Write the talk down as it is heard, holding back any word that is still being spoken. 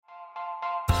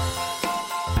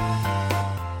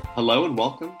Hello and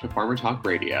welcome to Farmer Talk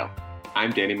Radio. I'm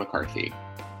Danny McCarthy.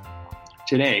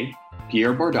 Today,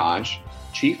 Pierre Bordage,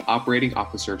 Chief Operating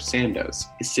Officer of Sandoz,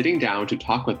 is sitting down to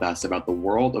talk with us about the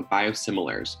world of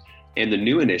biosimilars and the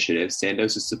new initiative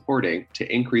Sandoz is supporting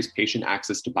to increase patient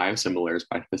access to biosimilars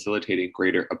by facilitating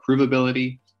greater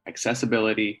approvability,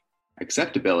 accessibility,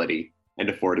 acceptability, and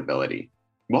affordability.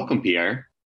 Welcome, Pierre.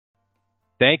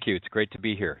 Thank you. It's great to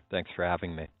be here. Thanks for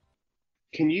having me.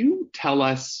 Can you tell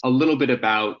us a little bit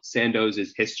about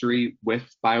Sandoz's history with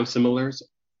biosimilars?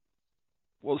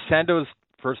 Well, Sandoz,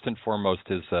 first and foremost,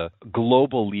 is a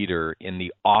global leader in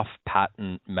the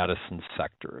off-patent medicine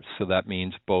sector. So that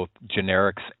means both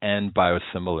generics and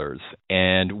biosimilars.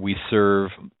 And we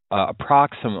serve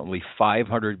approximately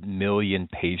 500 million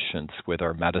patients with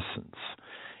our medicines.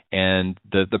 And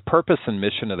the purpose and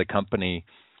mission of the company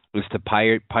is to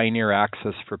pioneer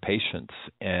access for patients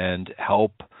and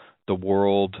help the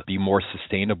world be more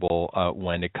sustainable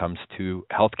when it comes to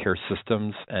healthcare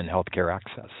systems and healthcare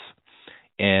access.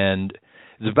 And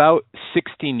it's about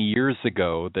 16 years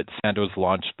ago that Sandoz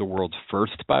launched the world's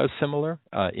first biosimilar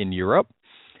in Europe.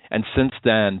 And since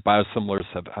then, biosimilars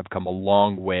have come a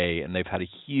long way, and they've had a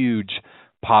huge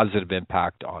positive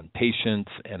impact on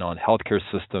patients and on healthcare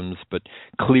systems. But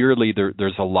clearly,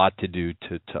 there's a lot to do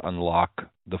to unlock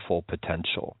the full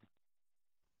potential.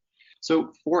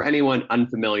 So for anyone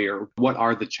unfamiliar, what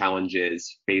are the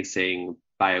challenges facing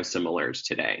biosimilars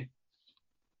today?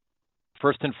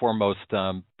 First and foremost,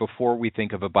 before we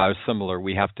think of a biosimilar,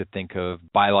 we have to think of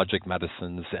biologic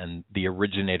medicines and the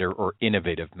originator or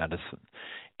innovative medicine.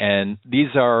 And these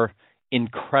are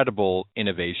incredible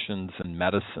innovations in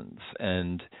medicines,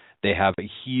 and they have a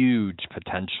huge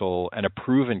potential and a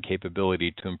proven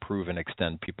capability to improve and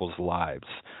extend people's lives.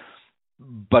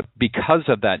 But because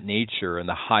of that nature and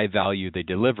the high value they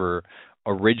deliver,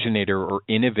 originator or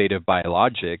innovative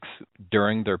biologics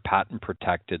during their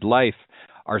patent-protected life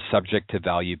are subject to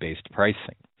value-based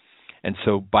pricing. And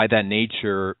so by that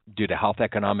nature, due to health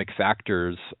economic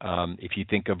factors, if you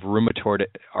think of rheumatoid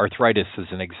arthritis as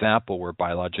an example where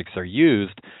biologics are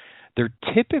used, they're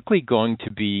typically going to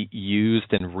be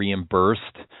used and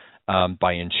reimbursed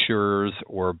by insurers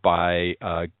or by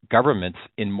governments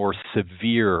in more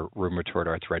severe rheumatoid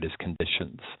arthritis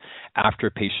conditions after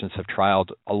patients have trialed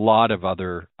a lot of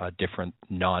other different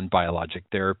non-biologic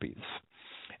therapies.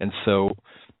 And so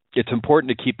it's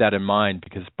important to keep that in mind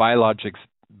because biologics,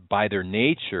 by their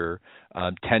nature,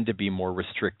 tend to be more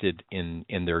restricted in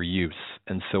their use.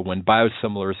 And so when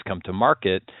biosimilars come to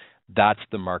market, that's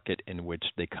the market in which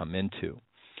they come into.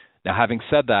 Now, having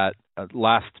said that,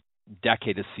 last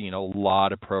decade has seen a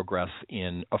lot of progress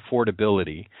in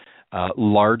affordability,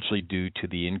 largely due to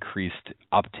the increased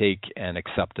uptake and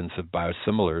acceptance of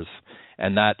biosimilars.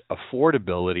 And that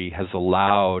affordability has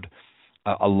allowed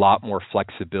a lot more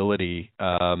flexibility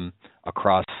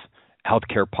across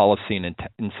healthcare policy and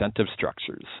incentive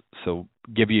structures. So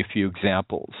give you a few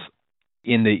examples.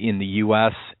 In the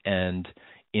US and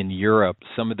in Europe,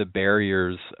 some of the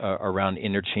barriers around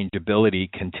interchangeability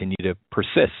continue to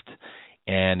persist.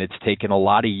 And it's taken a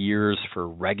lot of years for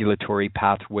regulatory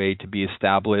pathway to be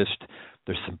established.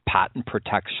 There's some patent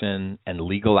protection and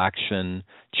legal action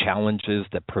challenges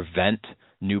that prevent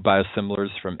new biosimilars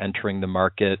from entering the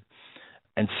market.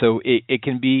 And so it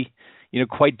can be,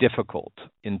 quite difficult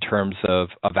in terms of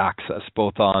access,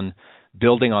 both on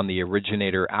building on the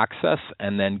originator access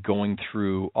and then going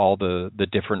through all the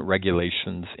different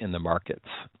regulations in the markets.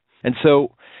 And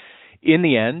so in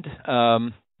the end,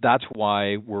 that's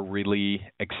why we're really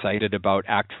excited about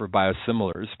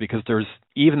Act4Biosimilars, because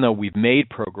even though we've made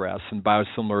progress and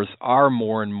biosimilars are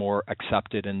more and more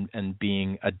accepted and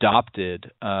being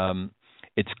adopted,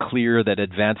 it's clear that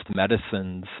advanced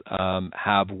medicines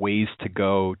have ways to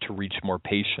go to reach more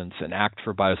patients, and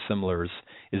Act4Biosimilars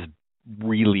is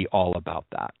really all about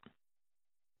that.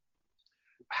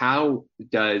 How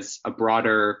does a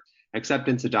broader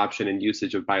acceptance, adoption, and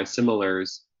usage of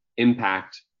biosimilars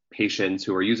impact patients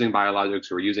who are using biologics,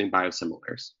 who are using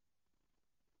biosimilars?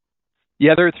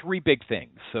 Yeah, there are three big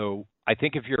things. So I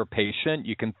think if you're a patient,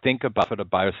 you can think about the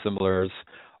biosimilars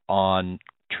on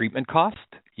treatment cost.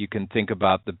 You can think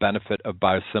about the benefit of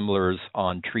biosimilars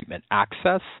on treatment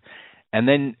access. And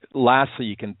then lastly,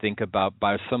 you can think about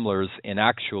biosimilars in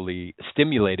actually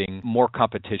stimulating more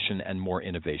competition and more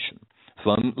innovation.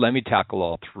 So let me tackle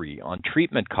all three. On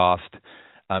treatment cost,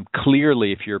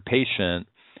 clearly, if you're a patient,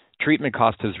 treatment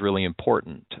cost is really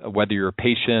important. Whether you're a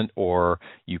patient or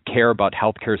you care about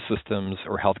healthcare systems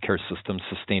or healthcare system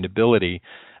sustainability,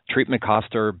 treatment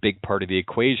costs are a big part of the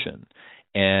equation.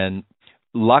 And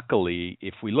luckily,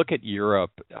 if we look at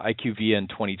Europe, IQVIA in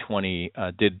 2020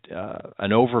 did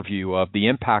an overview of the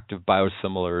impact of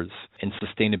biosimilars and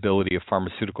sustainability of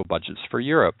pharmaceutical budgets for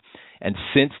Europe. And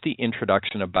since the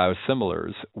introduction of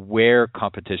biosimilars, where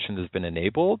competition has been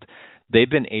enabled, they've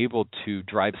been able to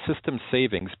drive system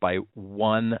savings by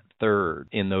 1/3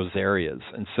 in those areas.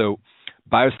 And so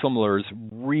biosimilars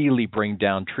really bring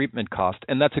down treatment cost,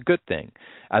 and that's a good thing.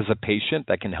 As a patient,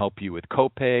 that can help you with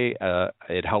copay.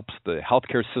 It helps the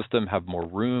healthcare system have more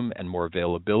room and more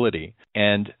availability.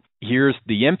 And here's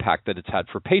the impact that it's had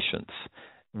for patients.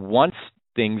 Once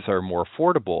things are more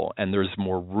affordable and there's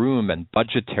more room and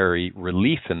budgetary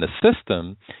relief in the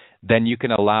system, then you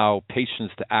can allow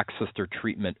patients to access their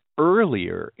treatment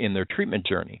earlier in their treatment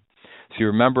journey. So you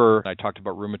remember I talked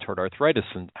about rheumatoid arthritis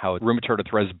and how rheumatoid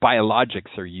arthritis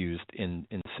biologics are used in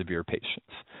severe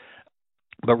patients.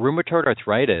 But rheumatoid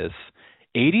arthritis,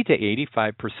 80 to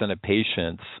 85% of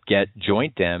patients get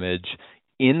joint damage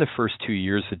in the first 2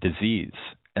 years of disease.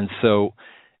 And so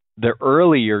the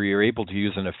earlier you're able to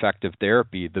use an effective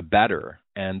therapy, the better.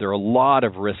 And there are a lot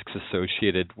of risks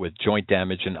associated with joint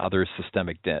damage and other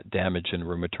systemic damage in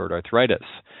rheumatoid arthritis.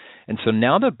 And so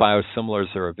now that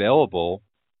biosimilars are available,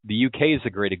 the UK is a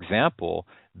great example.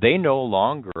 They no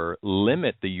longer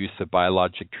limit the use of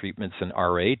biologic treatments in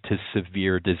RA to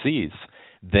severe disease.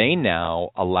 They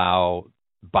now allow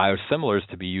biosimilars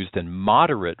to be used in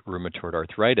moderate rheumatoid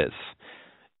arthritis.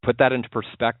 Put that into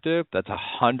perspective, that's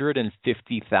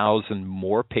 150,000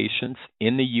 more patients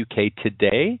in the UK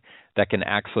today that can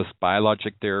access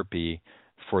biologic therapy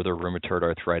for their rheumatoid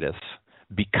arthritis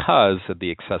because of the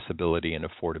accessibility and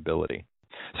affordability.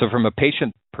 So from a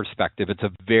patient perspective, it's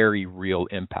a very real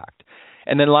impact.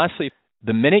 And then lastly,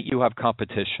 the minute you have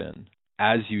competition,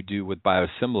 as you do with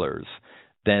biosimilars,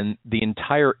 then the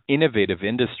entire innovative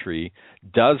industry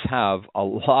does have a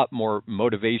lot more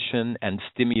motivation and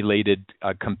stimulated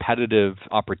competitive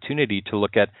opportunity to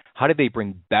look at how do they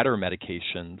bring better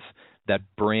medications that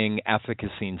bring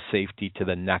efficacy and safety to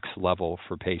the next level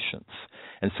for patients.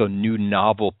 And so new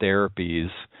novel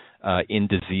therapies in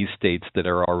disease states that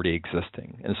are already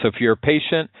existing. And so if you're a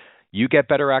patient, you get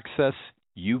better access,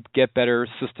 you get better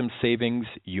system savings,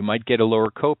 you might get a lower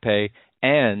copay,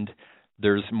 and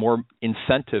there's more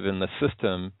incentive in the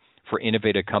system for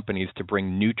innovative companies to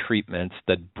bring new treatments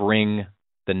that bring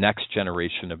the next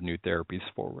generation of new therapies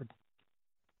forward.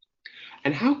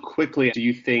 And how quickly do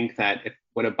you think that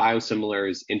when a biosimilar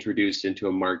is introduced into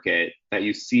a market that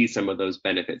you see some of those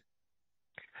benefits?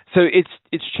 So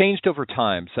it's changed over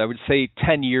time. So I would say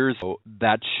 10 years ago,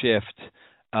 that shift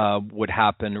would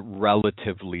happen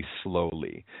relatively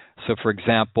slowly. So for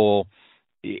example,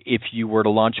 if you were to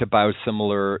launch a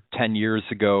biosimilar 10 years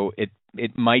ago,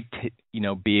 it might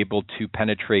be able to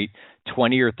penetrate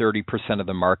 20 or 30% of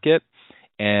the market,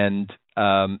 and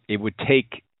it would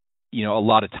take a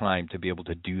lot of time to be able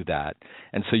to do that.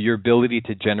 And so your ability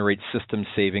to generate system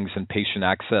savings and patient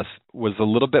access was a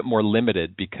little bit more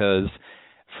limited because,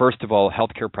 first of all,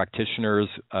 healthcare practitioners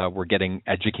were getting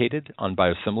educated on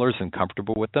biosimilars and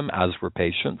comfortable with them, as were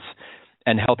patients.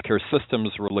 And healthcare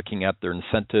systems were looking at their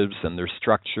incentives and their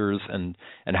structures and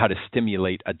how to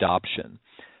stimulate adoption.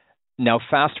 Now,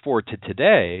 fast forward to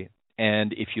today,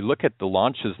 and if you look at the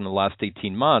launches in the last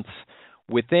 18 months,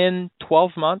 within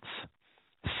 12 months,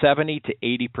 70 to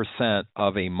 80%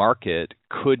 of a market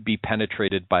could be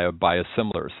penetrated by a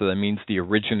biosimilar. So that means the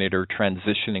originator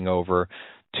transitioning over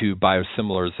to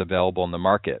biosimilars available in the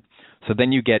market. So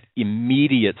then you get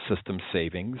immediate system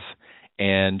savings,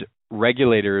 and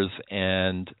regulators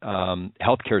and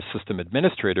healthcare system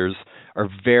administrators are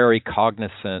very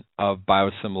cognizant of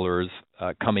biosimilars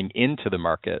coming into the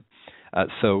market.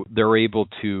 So they're able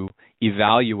to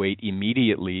evaluate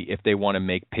immediately if they want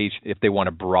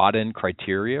to broaden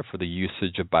criteria for the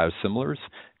usage of biosimilars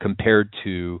compared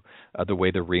to the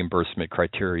way the reimbursement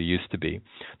criteria used to be.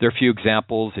 There are a few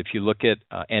examples. If you look at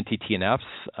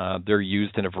anti-TNFs, they're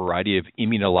used in a variety of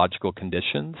immunological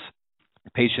conditions.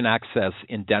 Patient access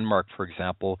in Denmark, for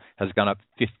example, has gone up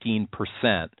 15%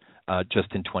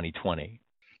 just in 2020.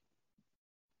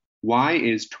 Why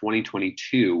is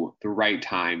 2022 the right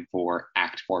time for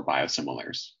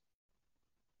Act4Biosimilars?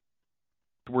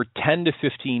 We're 10 to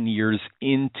 15 years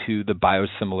into the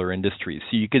biosimilar industry.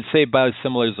 So you could say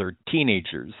biosimilars are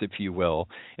teenagers, if you will,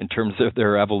 in terms of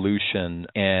their evolution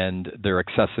and their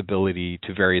accessibility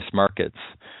to various markets.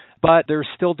 But they're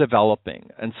still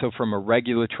developing. And so from a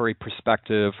regulatory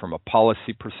perspective, from a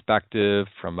policy perspective,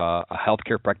 from a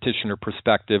healthcare practitioner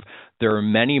perspective, there are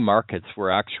many markets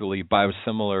where actually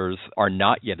biosimilars are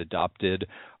not yet adopted,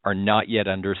 are not yet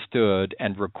understood,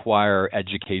 and require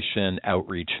education,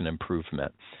 outreach, and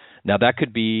improvement. Now, that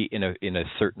could be in a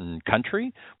certain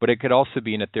country, but it could also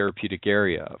be in a therapeutic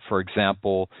area. For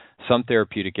example, some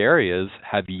therapeutic areas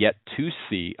have yet to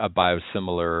see a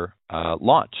biosimilar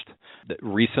launched.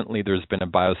 Recently, there's been a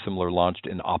biosimilar launched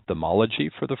in ophthalmology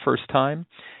for the first time,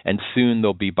 and soon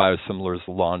there'll be biosimilars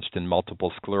launched in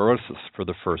multiple sclerosis for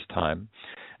the first time.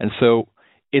 And so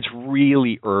it's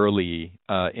really early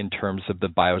in terms of the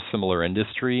biosimilar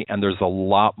industry, and there's a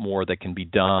lot more that can be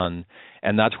done.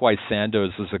 And that's why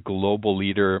Sandoz, as a global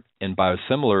leader in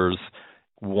biosimilars,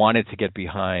 wanted to get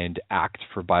behind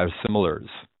Act4Biosimilars.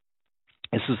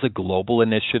 This is a global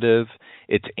initiative.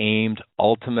 It's aimed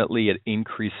ultimately at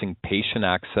increasing patient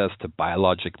access to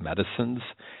biologic medicines.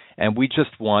 And we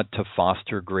just want to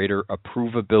foster greater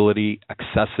approvability,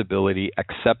 accessibility,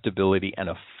 acceptability, and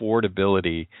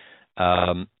affordability.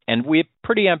 And we have a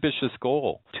pretty ambitious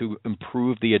goal to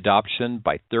improve the adoption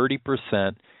by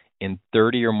 30% in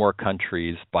 30 or more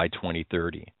countries by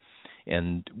 2030.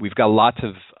 And we've got lots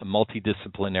of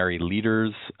multidisciplinary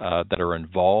leaders that are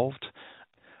involved.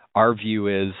 Our view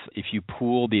is if you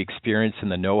pool the experience and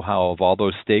the know-how of all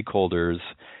those stakeholders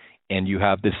and you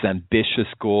have this ambitious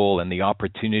goal and the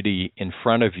opportunity in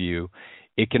front of you,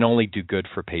 it can only do good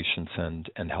for patients and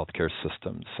healthcare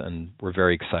systems. And we're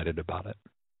very excited about it.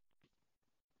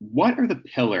 What are the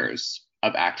pillars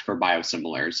of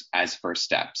Act4Biosimilars as first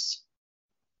steps?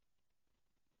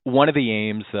 One of the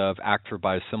aims of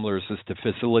Act4Biosimilars is to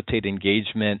facilitate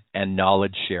engagement and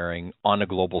knowledge sharing on a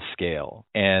global scale.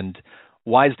 And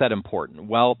why is that important?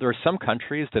 Well, there are some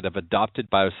countries that have adopted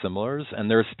biosimilars, and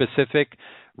there are specific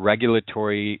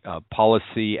regulatory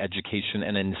policy, education,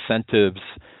 and incentives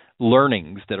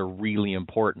learnings that are really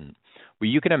important. Well,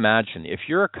 you can imagine if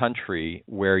you're a country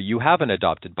where you haven't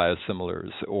adopted biosimilars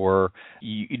or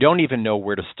you don't even know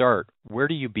where to start, where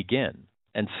do you begin?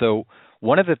 And so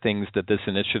one of the things that this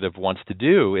initiative wants to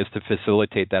do is to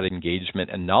facilitate that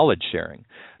engagement and knowledge sharing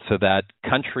so that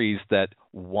countries that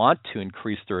want to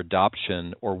increase their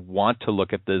adoption or want to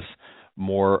look at this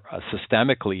more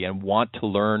systemically and want to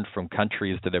learn from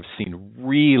countries that have seen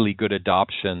really good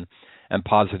adoption and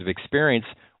positive experience,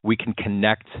 we can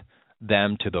connect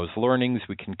them to those learnings,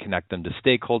 we can connect them to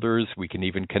stakeholders, we can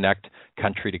even connect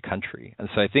country to country. And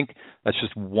so I think that's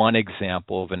just one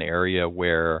example of an area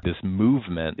where this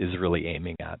movement is really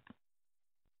aiming at.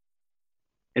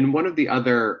 And one of the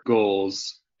other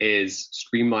goals is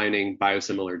streamlining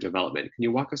biosimilar development. Can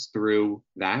you walk us through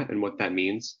that and what that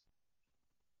means?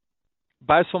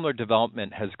 Biosimilar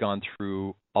development has gone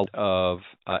through a lot of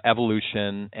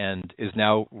evolution and is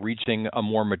now reaching a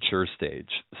more mature stage.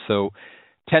 So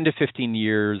 10 to 15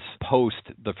 years post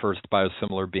the first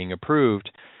biosimilar being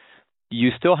approved, you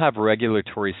still have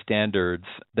regulatory standards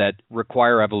that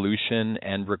require evolution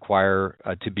and require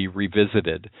to be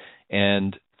revisited.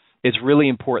 And it's really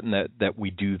important that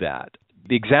we do that.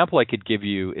 The example I could give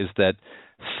you is that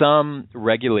some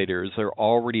regulators are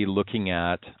already looking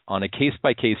at, on a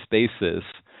case-by-case basis,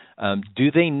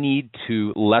 do they need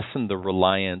to lessen the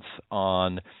reliance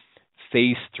on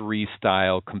phase 3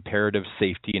 style comparative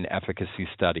safety and efficacy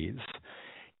studies?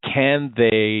 Can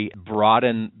they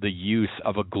broaden the use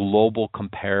of a global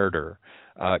comparator?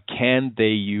 Can they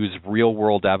use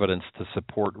real-world evidence to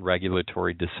support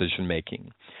regulatory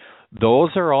decision-making? Those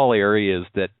are all areas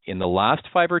that in the last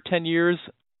 5 or 10 years,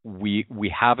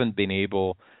 we haven't been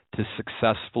able to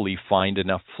successfully find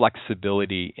enough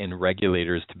flexibility in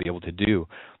regulators to be able to do.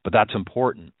 But that's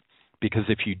important, because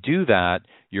if you do that,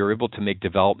 you're able to make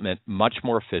development much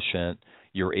more efficient.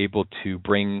 You're able to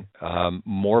bring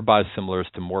more biosimilars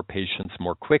to more patients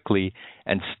more quickly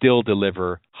and still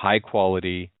deliver high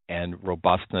quality and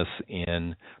robustness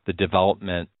in the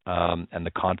development and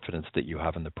the confidence that you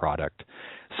have in the product.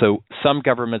 So some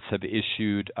governments have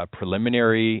issued a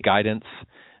preliminary guidance.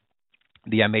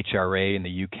 The MHRA in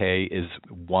the UK is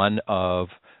one of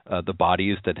the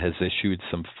bodies that has issued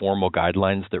some formal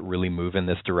guidelines that really move in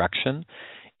this direction.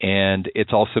 And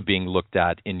it's also being looked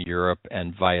at in Europe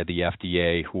and via the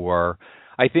FDA, who are,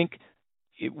 I think,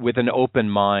 with an open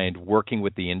mind, working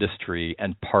with the industry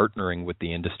and partnering with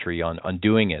the industry on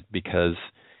doing it, because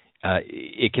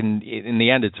it can, in the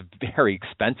end, it's very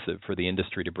expensive for the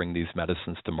industry to bring these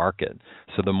medicines to market.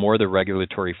 So the more the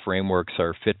regulatory frameworks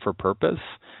are fit for purpose,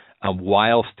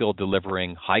 while still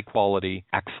delivering high quality,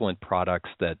 excellent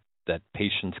products that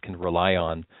patients can rely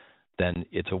on, then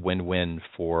it's a win-win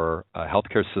for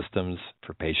healthcare systems,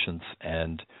 for patients,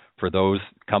 and for those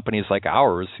companies like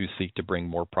ours who seek to bring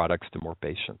more products to more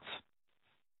patients.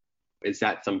 Is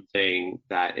that something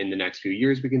that in the next few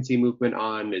years we can see movement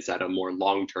on? Is that a more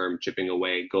long-term chipping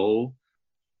away goal?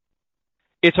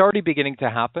 It's already beginning to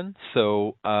happen.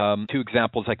 So, two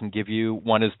examples I can give you.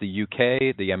 One is the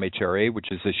UK, the MHRA, which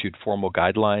has issued formal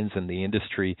guidelines, and the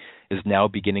industry is now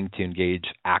beginning to engage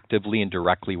actively and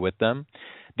directly with them.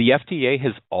 The FDA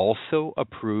has also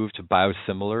approved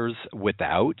biosimilars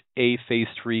without a phase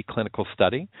 3 clinical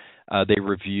study. They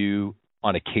review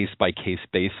on a case-by-case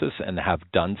basis and have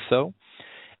done so.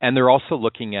 And they're also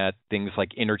looking at things like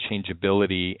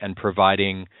interchangeability and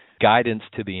providing guidance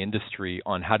to the industry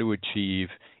on how to achieve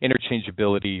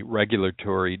interchangeability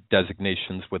regulatory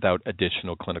designations without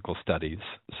additional clinical studies.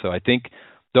 So I think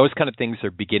those kind of things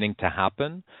are beginning to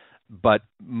happen, but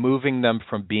moving them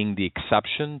from being the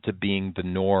exception to being the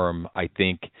norm, I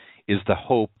think, is the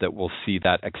hope that we'll see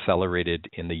that accelerated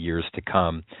in the years to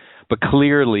come. But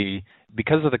clearly,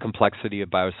 because of the complexity of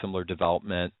biosimilar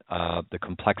development, the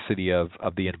complexity of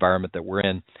the environment that we're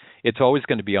in, it's always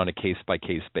going to be on a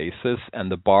case-by-case basis, and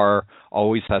the bar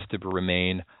always has to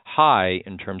remain high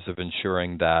in terms of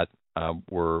ensuring that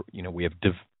we have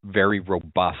very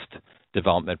robust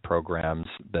development programs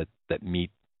that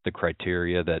meet the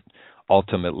criteria that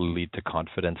ultimately lead to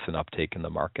confidence and uptake in the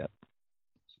market.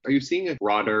 Are you seeing a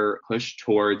broader push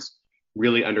towards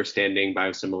really understanding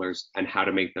biosimilars and how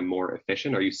to make them more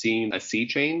efficient? Are you seeing a sea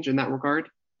change in that regard?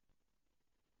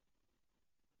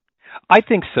 I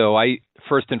think so.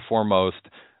 First and foremost,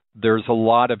 there's a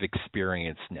lot of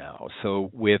experience now. So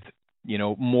with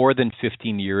more than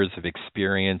 15 years of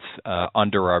experience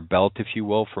under our belt, if you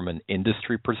will, from an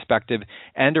industry perspective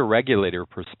and a regulator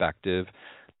perspective,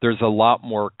 there's a lot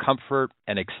more comfort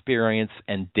and experience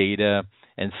and data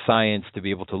and science to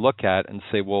be able to look at and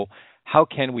say, well, how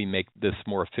can we make this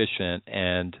more efficient?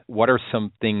 And what are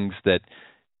some things that,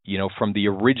 from the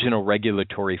original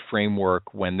regulatory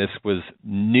framework when this was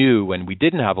new and we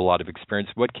didn't have a lot of experience,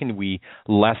 what can we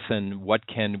lessen? What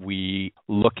can we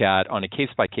look at on a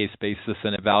case-by-case basis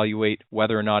and evaluate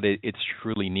whether or not it's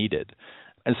truly needed?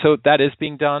 And so that is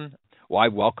being done. Well, I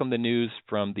welcome the news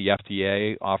from the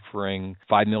FDA offering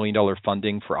 $5 million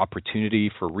funding for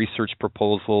opportunity for research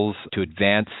proposals to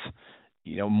advance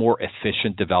more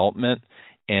efficient development.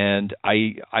 And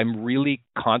I'm really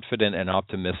confident and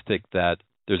optimistic that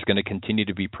there's going to continue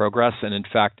to be progress. And in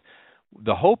fact,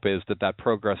 the hope is that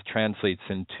progress translates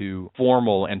into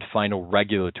formal and final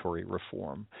regulatory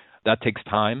reform. That takes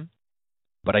time,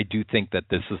 but I do think that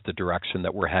this is the direction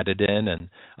that we're headed in. And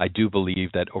I do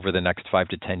believe that over the next 5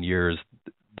 to 10 years,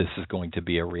 this is going to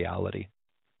be a reality.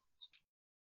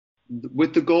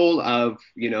 With the goal of,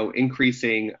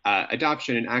 increasing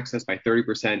adoption and access by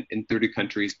 30% in 30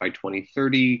 countries by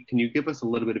 2030, can you give us a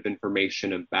little bit of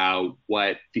information about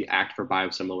what the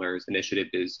Act4Biosimilars initiative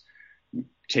is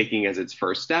taking as its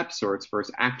first steps or its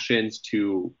first actions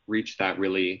to reach that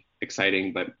really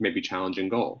exciting but maybe challenging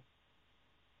goal?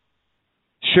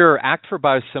 Sure.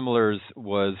 Act4Biosimilars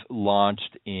was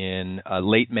launched in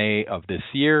late May of this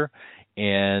year.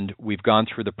 And we've gone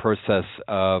through the process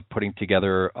of putting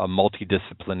together a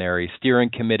multidisciplinary steering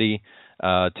committee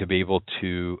to be able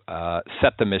to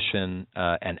set the mission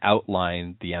and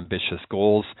outline the ambitious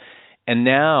goals. And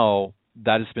now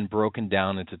that has been broken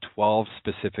down into 12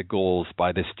 specific goals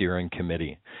by the steering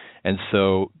committee. And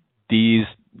so these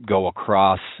go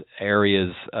across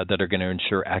areas that are going to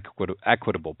ensure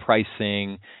equitable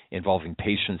pricing, involving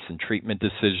patients and treatment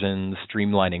decisions,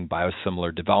 streamlining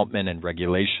biosimilar development and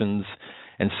regulations.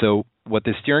 And so what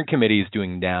the steering committee is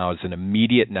doing now as an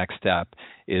immediate next step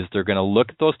is they're going to look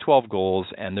at those 12 goals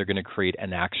and they're going to create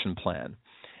an action plan.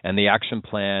 And the action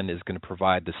plan is going to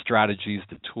provide the strategies,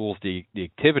 the tools, the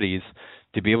activities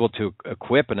to be able to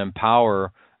equip and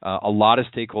empower a lot of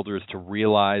stakeholders to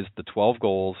realize the 12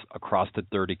 goals across the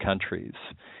 30 countries.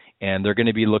 And they're going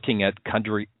to be looking at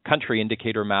country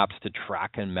indicator maps to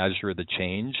track and measure the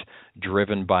change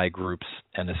driven by groups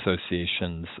and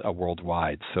associations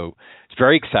worldwide. So it's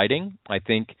very exciting. I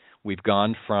think we've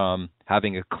gone from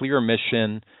having a clear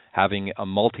mission, having a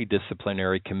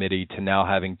multidisciplinary committee, to now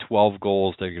having 12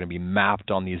 goals that are going to be mapped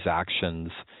on these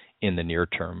actions in the near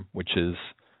term, which is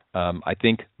I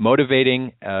think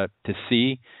motivating to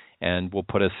see, and will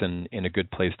put us in a good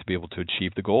place to be able to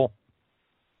achieve the goal.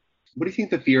 What do you think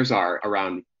the fears are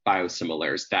around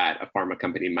biosimilars that a pharma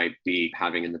company might be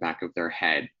having in the back of their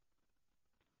head?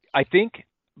 I think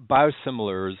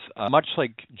biosimilars, much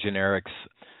like generics,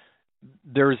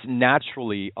 there's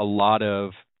naturally a lot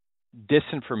of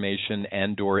disinformation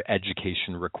and or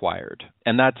education required.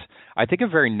 And that's, I think, a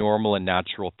very normal and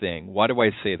natural thing. Why do I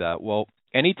say that? Well,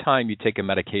 anytime you take a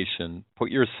medication, put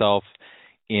yourself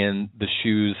in the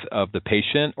shoes of the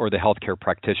patient or the healthcare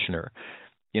practitioner.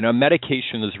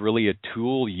 Medication is really a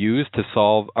tool used to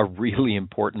solve a really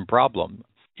important problem.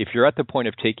 If you're at the point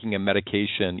of taking a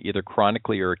medication, either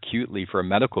chronically or acutely for a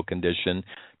medical condition,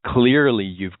 clearly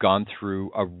you've gone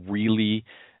through a really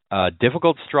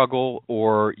difficult struggle,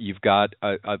 or you've got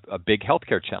a big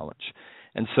healthcare challenge.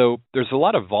 And so there's a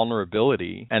lot of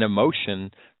vulnerability and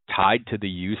emotion tied to the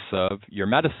use of your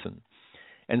medicine.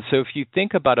 And so if you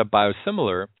think about a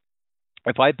biosimilar,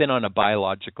 if I've been on a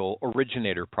biological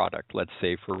originator product, let's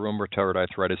say for rheumatoid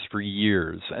arthritis for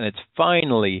years, and it's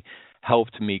finally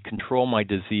helped me control my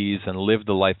disease and live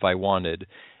the life I wanted,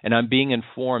 and I'm being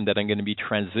informed that I'm going to be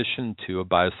transitioned to a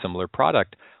biosimilar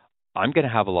product, I'm going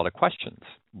to have a lot of questions.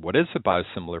 What is a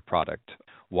biosimilar product?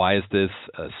 Why is this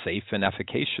safe and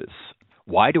efficacious?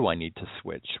 Why do I need to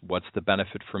switch? What's the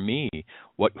benefit for me?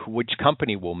 Which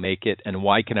company will make it, and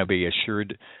why can I be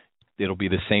assured it'll be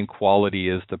the same quality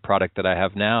as the product that I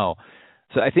have now?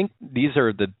 So I think these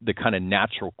are the kind of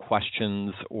natural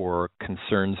questions or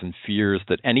concerns and fears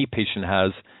that any patient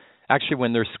has actually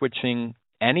when they're switching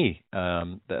any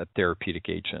therapeutic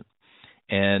agent.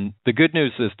 And the good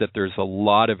news is that there's a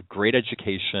lot of great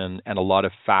education and a lot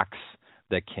of facts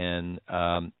that can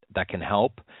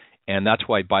help. And that's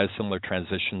why biosimilar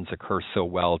transitions occur so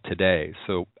well today.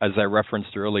 So as I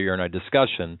referenced earlier in our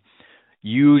discussion,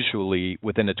 usually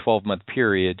within a 12-month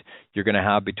period, you're going to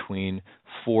have between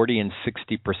 40 and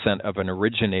 60% of an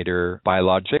originator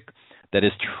biologic that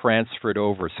is transferred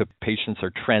over. So patients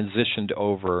are transitioned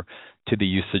over to the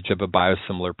usage of a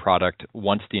biosimilar product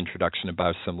once the introduction of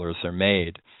biosimilars are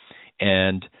made.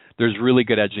 And there's really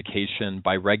good education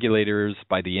by regulators,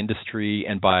 by the industry,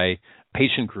 and by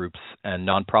patient groups and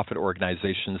nonprofit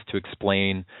organizations to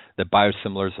explain that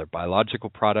biosimilars are biological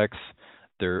products.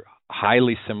 They're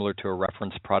highly similar to a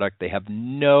reference product. They have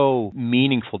no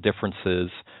meaningful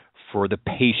differences for the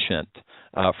patient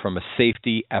from a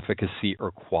safety, efficacy,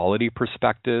 or quality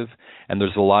perspective. And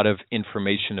there's a lot of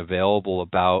information available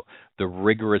about the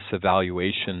rigorous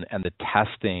evaluation and the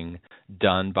testing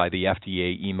done by the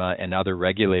FDA, EMA, and other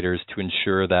regulators to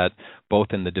ensure that both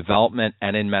in the development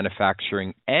and in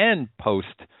manufacturing and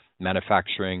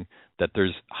post-manufacturing, that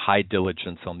there's high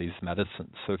diligence on these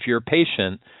medicines. So if you're a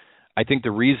patient, I think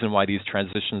the reason why these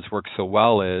transitions work so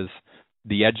well is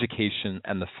the education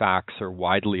and the facts are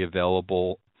widely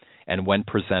available, and when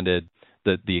presented,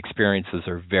 the experiences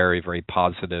are very, very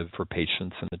positive for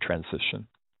patients in the transition.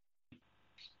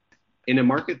 In a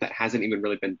market that hasn't even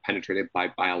really been penetrated by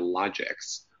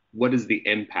biologics, what is the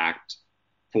impact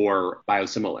for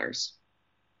biosimilars?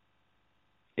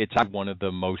 It's one of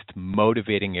the most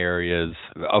motivating areas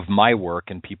of my work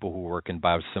and people who work in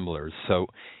biosimilars. So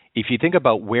if you think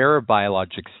about where are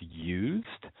biologics used,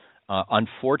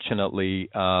 unfortunately,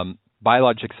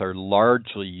 biologics are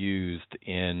largely used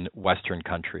in Western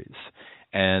countries.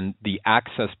 And the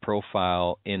access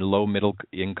profile in low middle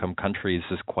income countries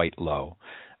is quite low.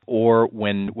 Or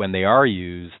when they are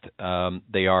used,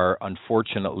 they are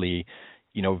unfortunately,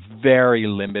 very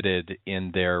limited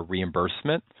in their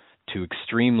reimbursement to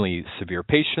extremely severe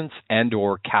patients and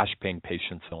or cash paying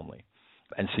patients only.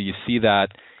 And so you see that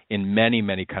in many,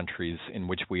 many countries in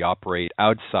which we operate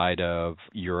outside of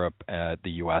Europe, the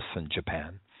US, and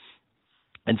Japan.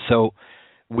 And so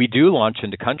we do launch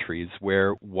into countries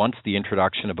where once the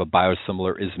introduction of a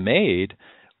biosimilar is made,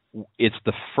 it's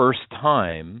the first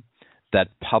time that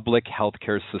public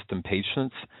healthcare system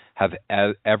patients have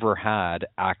ever had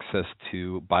access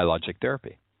to biologic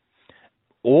therapy.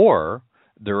 Or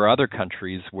there are other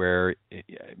countries where,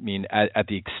 at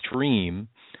the extreme,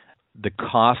 the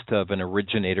cost of an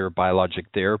originator biologic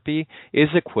therapy is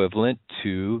equivalent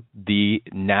to the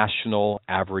national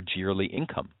average yearly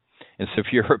income. And so if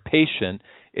you're a patient,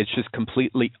 it's just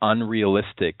completely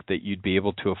unrealistic that you'd be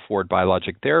able to afford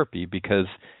biologic therapy because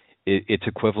it's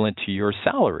equivalent to your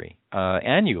salary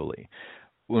annually.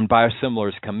 When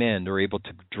biosimilars come in, they're able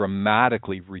to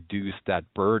dramatically reduce that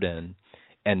burden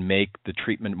and make the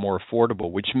treatment more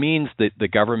affordable, which means that the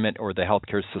government or the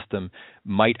healthcare system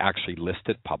might actually list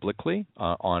it publicly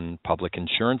on public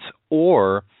insurance,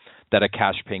 or that a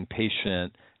cash-paying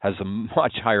patient has a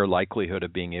much higher likelihood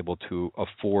of being able to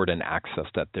afford and access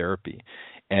that therapy.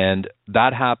 And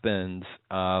that happens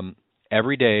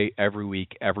every day, every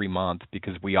week, every month,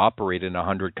 because we operate in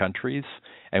 100 countries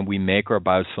and we make our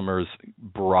biosimilars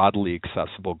broadly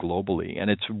accessible globally. And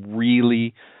it's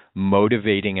really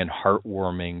motivating and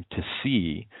heartwarming to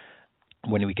see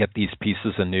when we get these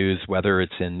pieces of news, whether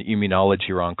it's in immunology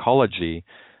or oncology,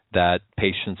 that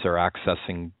patients are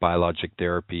accessing biologic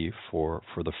therapy for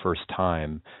the first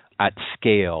time at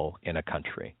scale in a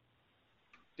country.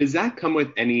 Does that come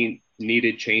with any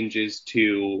needed changes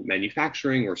to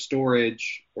manufacturing or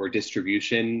storage or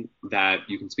distribution that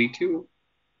you can speak to?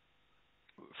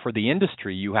 for the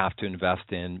industry, you have to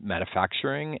invest in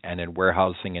manufacturing and in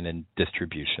warehousing and in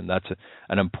distribution. That's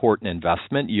an important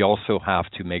investment. You also have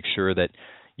to make sure that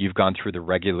you've gone through the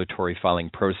regulatory filing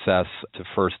process to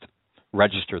first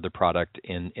register the product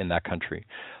in that country.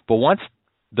 But once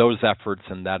those efforts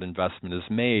and that investment is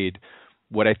made,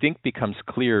 what I think becomes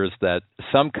clear is that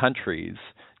some countries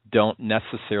don't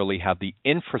necessarily have the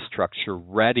infrastructure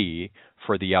ready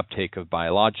for the uptake of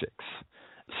biologics.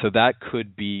 So that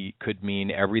could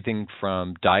mean everything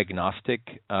from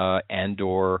diagnostic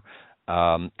and/or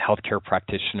healthcare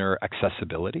practitioner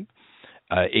accessibility.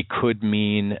 It could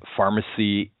mean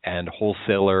pharmacy and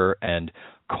wholesaler and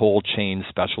cold chain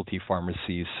specialty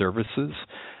pharmacy services.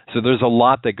 So there's a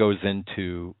lot that goes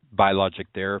into biologic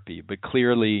therapy, but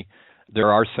clearly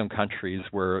there are some countries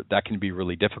where that can be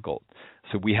really difficult.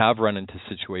 So we have run into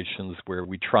situations where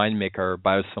we try and make our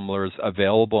biosimilars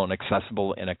available and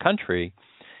accessible in a country,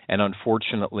 and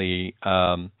unfortunately,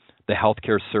 the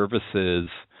healthcare services,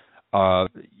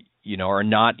 are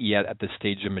not yet at the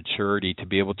stage of maturity to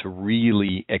be able to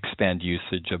really expand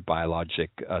usage of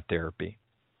biologic therapy.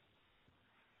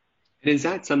 And is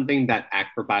that something that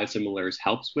Act4Biosimilars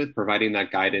helps with, providing that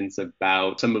guidance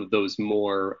about some of those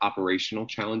more operational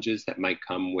challenges that might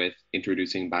come with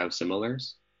introducing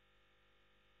biosimilars?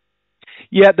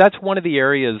 Yeah, that's one of the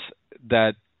areas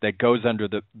that goes under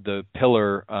the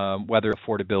pillar, whether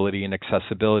affordability and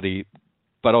accessibility.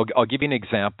 But I'll give you an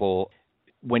example.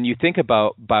 When you think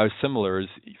about biosimilars,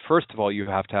 first of all, you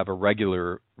have to have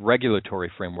a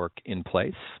regulatory framework in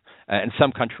place, and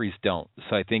some countries don't.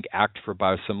 So I think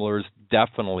Act4Biosimilars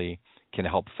definitely can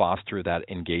help foster that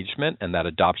engagement and that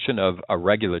adoption of a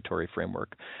regulatory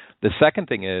framework. The second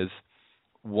thing is,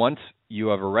 once you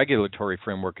have a regulatory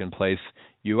framework in place,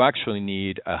 you actually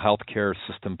need a healthcare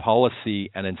system policy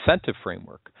and incentive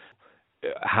framework.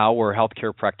 How are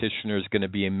healthcare practitioners going to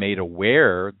be made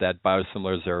aware that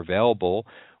biosimilars are available?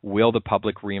 Will the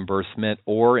public reimbursement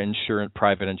or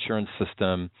private insurance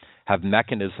system have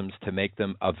mechanisms to make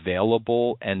them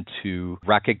available and to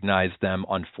recognize them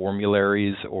on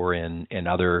formularies or in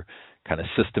other kind of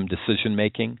system decision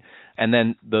making? And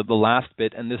then the last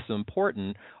bit, and this is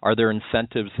important, are there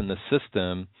incentives in the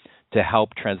system to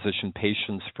help transition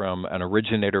patients from an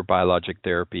originator biologic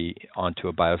therapy onto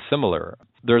a biosimilar?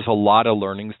 There's a lot of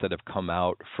learnings that have come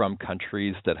out from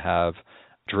countries that have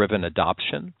driven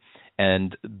adoption,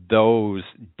 and those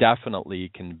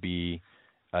definitely can be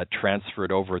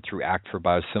transferred over through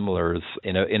Act4Biosimilars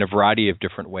in a variety of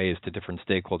different ways to different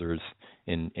stakeholders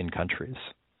in countries.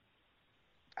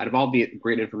 Out of all the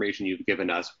great information you've given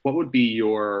us, what would be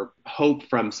your hope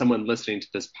from someone listening to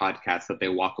this podcast that they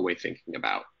walk away thinking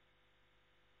about?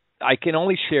 I can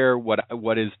only share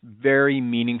what is very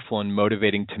meaningful and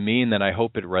motivating to me, and then I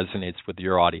hope it resonates with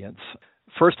your audience.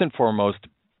 First and foremost,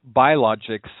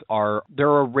 biologics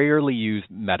they're a rarely used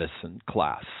medicine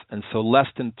class, and so less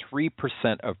than 3%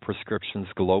 of prescriptions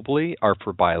globally are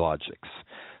for biologics.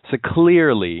 So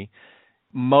clearly,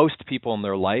 most people in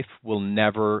their life will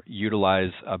never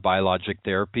utilize a biologic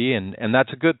therapy, and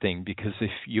that's a good thing, because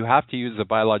if you have to use a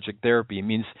biologic therapy, it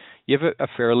means you have a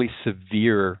fairly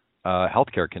severe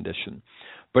healthcare condition.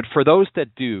 But for those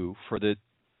that do, for the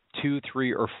 2,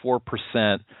 3, or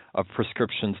 4% of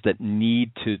prescriptions that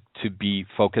need to be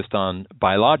focused on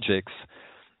biologics,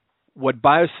 what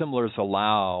biosimilars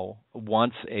allow,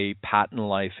 once a patent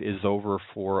life is over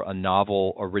for a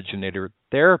novel originator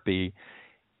therapy,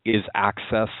 is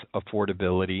access,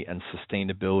 affordability, and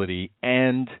sustainability,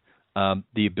 and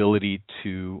the ability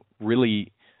to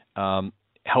really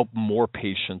help more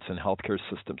patients in healthcare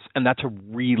systems. And that's a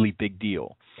really big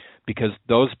deal, because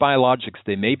those biologics,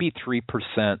 they may be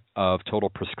 3% of total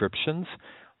prescriptions,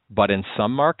 but in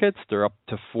some markets, they're up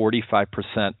to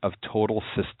 45% of total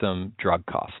system drug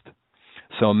cost.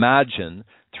 So imagine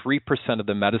 3% of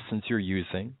the medicines you're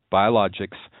using,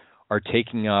 biologics, are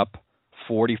taking up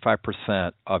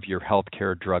 45% of your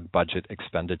healthcare drug budget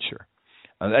expenditure.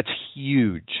 That's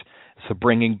huge. So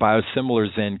bringing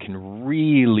biosimilars in can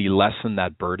really lessen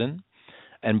that burden.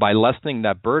 And by lessening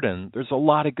that burden, there's a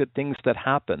lot of good things that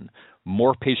happen.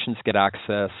 More patients get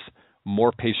access,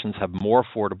 more patients have more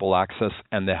affordable access,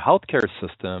 and the healthcare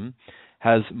system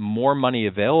has more money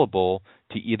available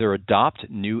to either adopt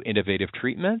new innovative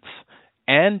treatments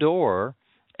and or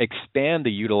expand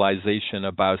the utilization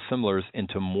of biosimilars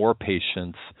into more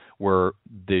patients where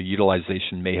the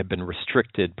utilization may have been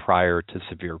restricted prior to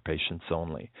severe patients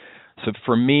only. So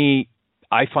for me,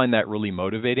 I find that really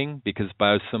motivating, because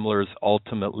biosimilars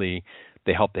ultimately,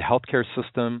 they help the healthcare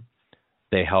system,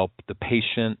 they help the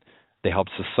patient, they help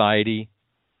society,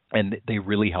 and they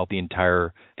really help the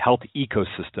entire health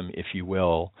ecosystem, if you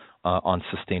will, on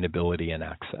sustainability and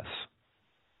access.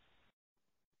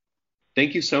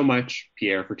 Thank you so much,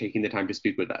 Pierre, for taking the time to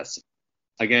speak with us.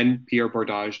 Again, Pierre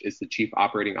Bordage is the Chief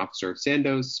Operating Officer of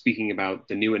Sandoz, speaking about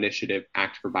the new initiative,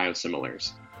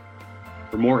 Act4Biosimilars.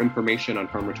 For more information on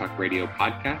Pharma Talk Radio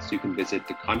podcasts, you can visit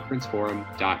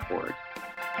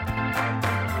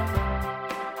theconferenceforum.org.